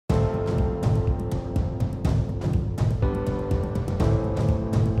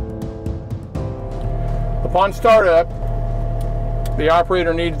Upon startup, the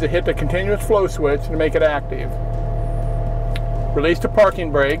operator needs to hit the continuous flow switch to make it active. Release the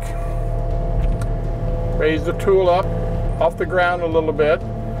parking brake, raise the tool up off the ground a little bit,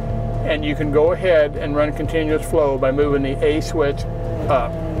 and you can go ahead and run continuous flow by moving the A switch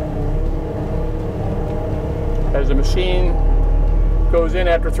up. As the machine goes in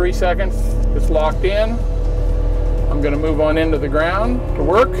after 3 seconds, it's locked in. I'm going to move on into the ground to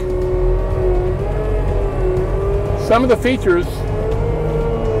work. Some of the features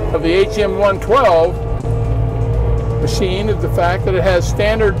of the HM112 machine is the fact that it has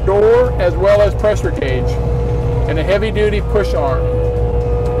standard door as well as pressure gauge and a heavy-duty push arm.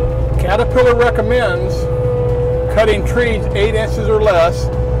 Caterpillar recommends cutting trees 8 inches or less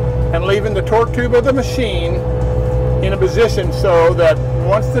and leaving the torque tube of the machine in a position so that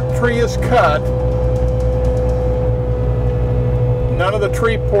once the tree is cut, none of the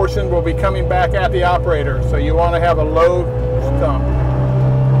tree portion will be coming back at the operator. So you want to have a low stump.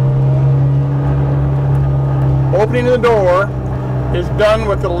 Opening the door is done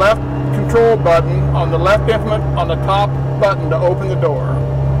with the left control button on the left implement on the top button to open the door.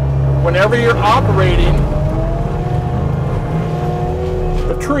 Whenever you're operating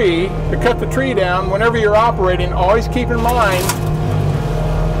the tree, to cut the tree down, whenever you're operating, always keep in mind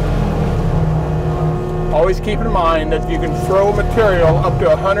that you can throw material up to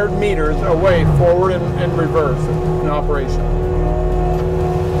 100 meters away, forward and reverse in operation.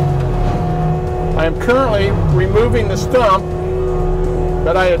 I am currently removing the stump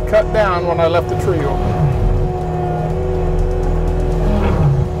that I had cut down when I left the tree open.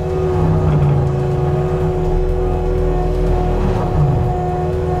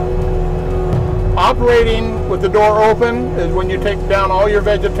 Operating with the door open is when you take down all your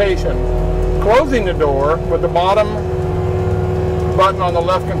vegetation. Closing the door with the bottom button on the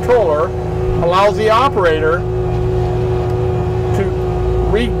left controller allows the operator to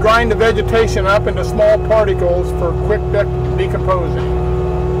regrind the vegetation up into small particles for quick decomposing.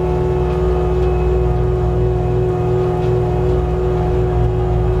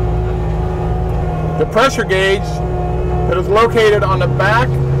 The pressure gauge that is located on the back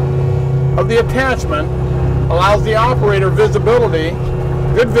of the attachment allows the operator good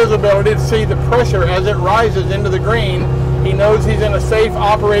visibility to see the pressure as it rises into the green. He knows he's in a safe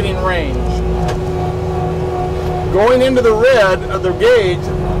operating range. Going into the red of the gauge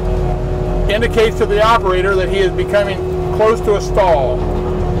indicates to the operator that he is becoming close to a stall.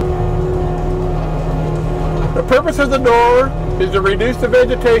 The purpose of the door is to reduce the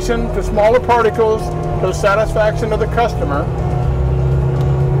vegetation to smaller particles to the satisfaction of the customer.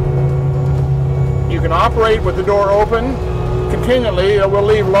 You can operate with the door open continually. It will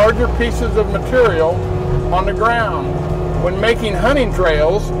leave larger pieces of material on the ground. When making hunting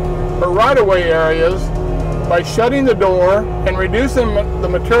trails or right-of-way areas, by shutting the door and reducing the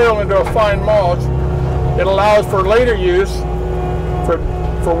material into a fine mulch, it allows for later use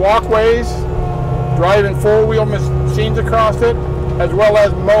for walkways, driving four-wheel machines across it, as well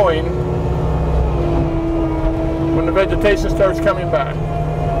as mowing when the vegetation starts coming back.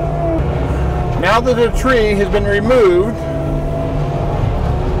 Now that the tree has been removed,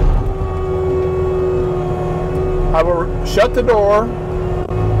 I will shut the door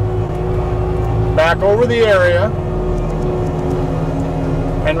back over the area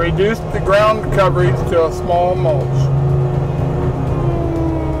and reduce the ground coverage to a small mulch.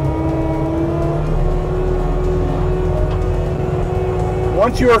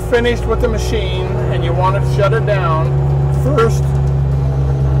 Once you are finished with the machine and you want to shut it down, first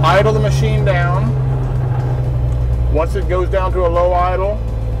idle the machine down. Once it goes down to a low idle,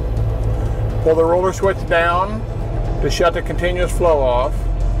 pull the roller switch down to shut the continuous flow off,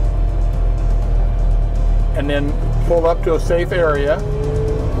 and then pull up to a safe area.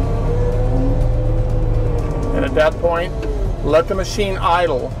 And at that point, let the machine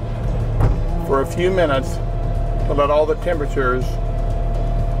idle for a few minutes to let all the temperatures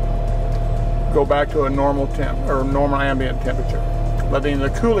go back to a normal temp or normal ambient temperature, letting the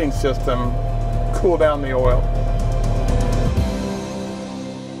cooling system cool down the oil.